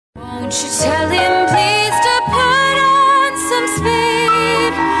you tell him please to put on some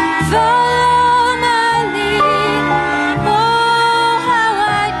speed? Follow my lead. Oh, how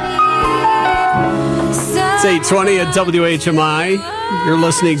I need. It's 8:20 at WHMI. You're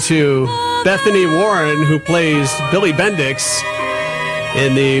listening to Bethany Warren, who plays Billy Bendix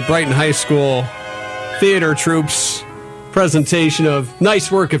in the Brighton High School Theater Troupe's presentation of Nice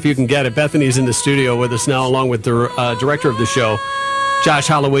Work If You Can Get It. Bethany's in the studio with us now, along with the director of the show, Josh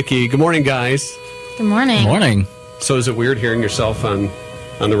Holowicki. Good morning, guys. Good morning. Good morning. So is it weird hearing yourself on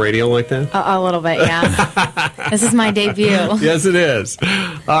the radio like that? A little bit, yeah. This is my debut. Yes, it is.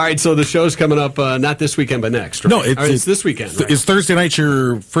 All right, so the show's coming up not this weekend, but next, right? No, it's this weekend, right? Is Thursday night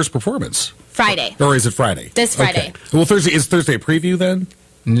your first performance? Friday. Or is it Friday? This Friday. Okay. Well, is Thursday a preview then?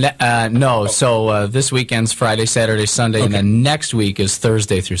 No, so this weekend's Friday, Saturday, Sunday, and then next week is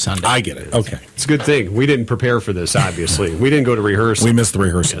Thursday through Sunday. I get it. Okay. It's a good thing. We didn't prepare for this, obviously. We didn't go to rehearsal. We missed the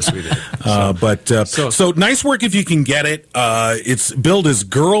rehearsal. Yes, we did. So Nice Work If You Can Get It. It's billed as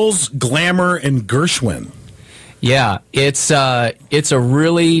Girls, Glamour, and Gershwin. Yeah, it's a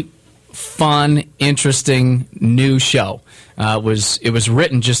really fun, interesting new show. It was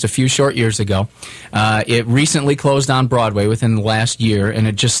written just a few short years ago. It recently closed on Broadway within the last year, and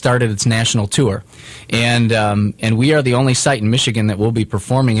it just started its national tour. And we are the only site in Michigan that will be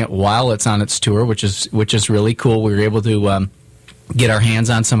performing it while it's on its tour, which is really cool. We were able to get our hands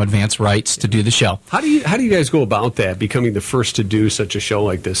on some advance rights to do the show. How do you guys go about that, becoming the first to do such a show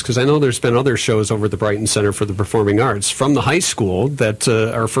like this? Because I know there's been other shows over at the Brighton Center for the Performing Arts from the high school that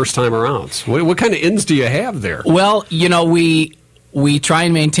are first time around. What kind of ins do you have there? Well, we try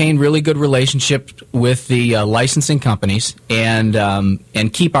and maintain really good relationship with the licensing companies and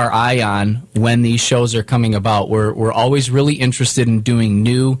keep our eye on when these shows are coming about. We're always really interested in doing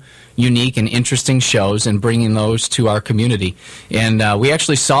new, unique, and interesting shows and bringing those to our community. And we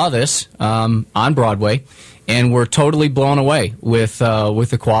actually saw this on Broadway, and we're totally blown away with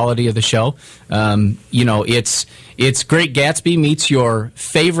the quality of the show. It's Great Gatsby meets your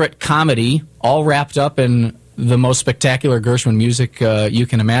favorite comedy, all wrapped up in the most spectacular Gershwin music you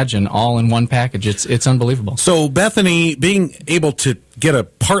can imagine, all in one package. It's unbelievable. So, Bethany, being able to get a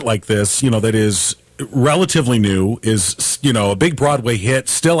part like this, that is relatively new, is, a big Broadway hit,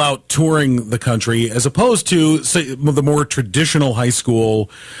 still out touring the country, as opposed to, say, the more traditional high school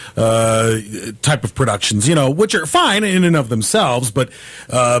type of productions, which are fine in and of themselves, but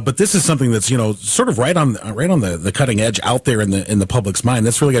this is something that's, sort of right on the cutting edge out there in the public's mind.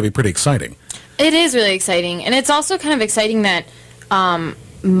 That's really got to be pretty exciting. It is really exciting, and it's also kind of exciting that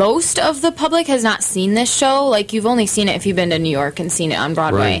most of the public has not seen this show. Like, you've only seen it if you've been to New York and seen it on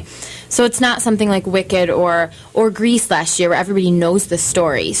Broadway. Right. So it's not something like Wicked or Grease last year where everybody knows the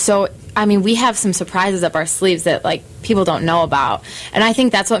story. So, I mean, we have some surprises up our sleeves that, people don't know about. And I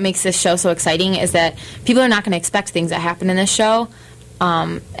think that's what makes this show so exciting, is that people are not going to expect things that happen in this show.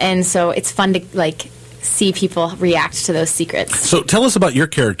 And so it's fun to, see people react to those secrets. So tell us about your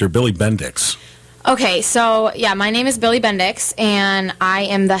character, Billy Bendix. Okay, so, my name is Billy Bendix, and I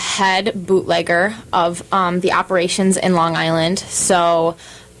am the head bootlegger of the operations in Long Island. So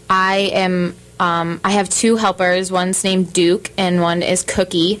I have two helpers. One's named Duke, and one is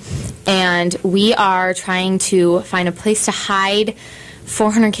Cookie. And we are trying to find a place to hide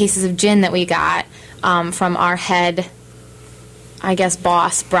 400 cases of gin that we got from our head, I guess,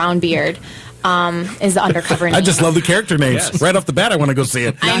 boss, Brownbeard. Is the undercover name. I just love the character names. Yes. Right off the bat, I want to go see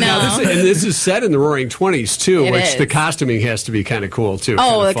it. I know. This is set in the Roaring '20s too, It which is. the costuming has to be kind of cool too.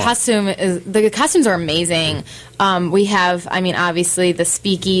 Oh, kinda fun. the costumes are amazing. We have, obviously the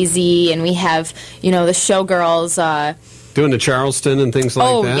speakeasy, and we have, the showgirls. Doing the Charleston and things like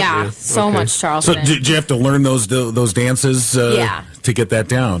that. Oh yeah, so Okay. much Charleston. So did you have to learn those dances to get that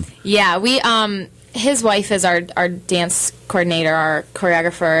down? Yeah, we his wife is our dance coordinator, our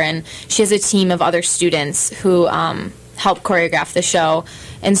choreographer, and she has a team of other students who help choreograph the show.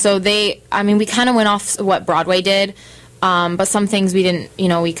 And so we kind of went off what Broadway did, but some things we didn't,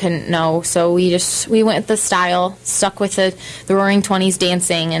 we couldn't know. So we went with the style, stuck with the Roaring '20s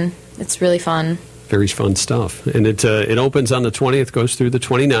dancing, and it's really fun. Very fun stuff. And it opens on the 20th, goes through the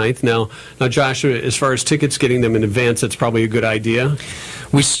 29th. Now, Josh, as far as tickets, getting them in advance, that's probably a good idea.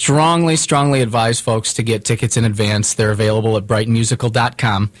 We strongly, strongly advise folks to get tickets in advance. They're available at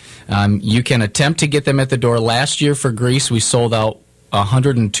brightonmusical.com. You can attempt to get them at the door. Last year for Grease, we sold out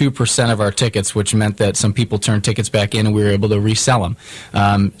 102% of our tickets, which meant that some people turned tickets back in and we were able to resell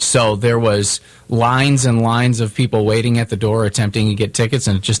them. So there was lines and lines of people waiting at the door attempting to get tickets,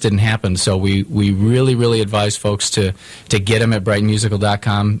 and it just didn't happen. So we really, really advise folks to get them at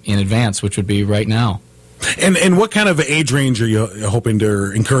brightonmusical.com in advance, which would be right now. And what kind of age range are you hoping to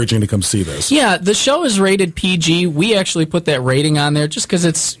or encouraging to come see this? Yeah, the show is rated PG. We actually put that rating on there just because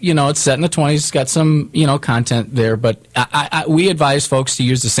it's set in the 20s. It's got some content there, but we advise folks to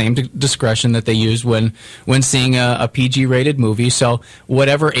use the same discretion that they use when seeing a PG rated movie. So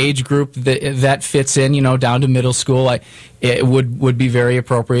whatever age group that fits in, down to middle school, it would be very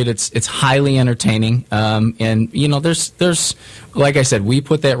appropriate. It's highly entertaining, and there's like I said, we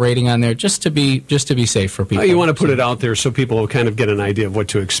put that rating on there just to be safe for people. You want to put it out there so people will kind of get an idea of what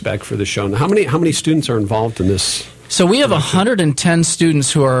to expect for the show. Now, how many students are involved in this? So we have 110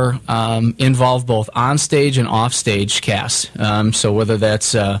 students who are involved both on stage and off stage cast. So whether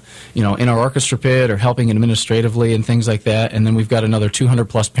that's in our orchestra pit or helping administratively and things like that, and then we've got another 200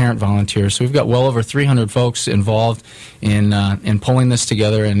 plus parent volunteers. So we've got well over 300 folks involved in pulling this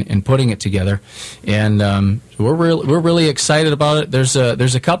together and putting it together, and we're really excited about it. There's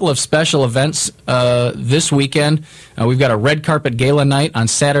a couple of special events this weekend. We've got a red carpet gala night on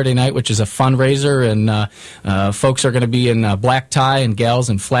Saturday night, which is a fundraiser, and folks are going to be in black tie and gals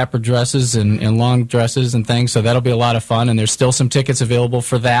in flapper dresses and long dresses and things. So that'll be a lot of fun, and there's still some tickets available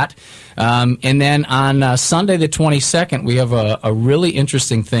for that. And then on Sunday the 22nd, we have a really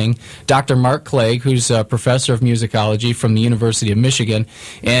interesting thing. Dr. Mark Clegg, who's a professor of musicology from the University of Michigan,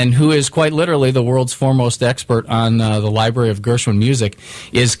 and who is quite literally the world's foremost expert on the Library of Gershwin music,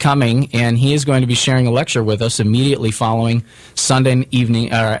 is coming, and he is going to be sharing a lecture with us immediately following Sunday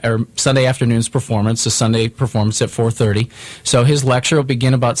evening or Sunday afternoon's performance, the Sunday performance at 4:30. So his lecture will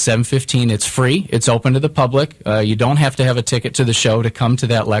begin about 7:15. It's free. It's open to the public. You don't have to have a ticket to the show to come to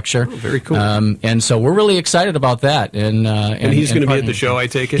that lecture. Oh, very cool. And so we're really excited about that. And he's going to be at the show, I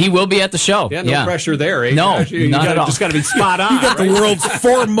take it? He will be at the show. Yeah, no pressure there, eh? No, not at all. Just got to be spot on. You got the world's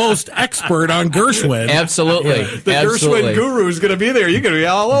foremost expert on Gershwin. Absolutely. The Gershwin guru is going to be there. You're going to be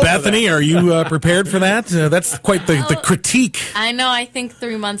all over Bethany, are you prepared for that? That's quite the critique. I know. I think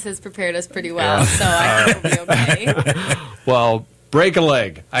 3 months has prepared us pretty well, so I think we'll be okay. Well, break a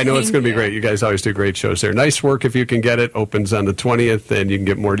leg. I know it's going to be great. You guys always do great shows there. Nice work if you can get it. Opens on the 20th, and you can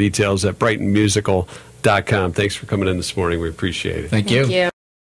get more details at brightonmusical.com. Thanks for coming in this morning. We appreciate it. Thank you.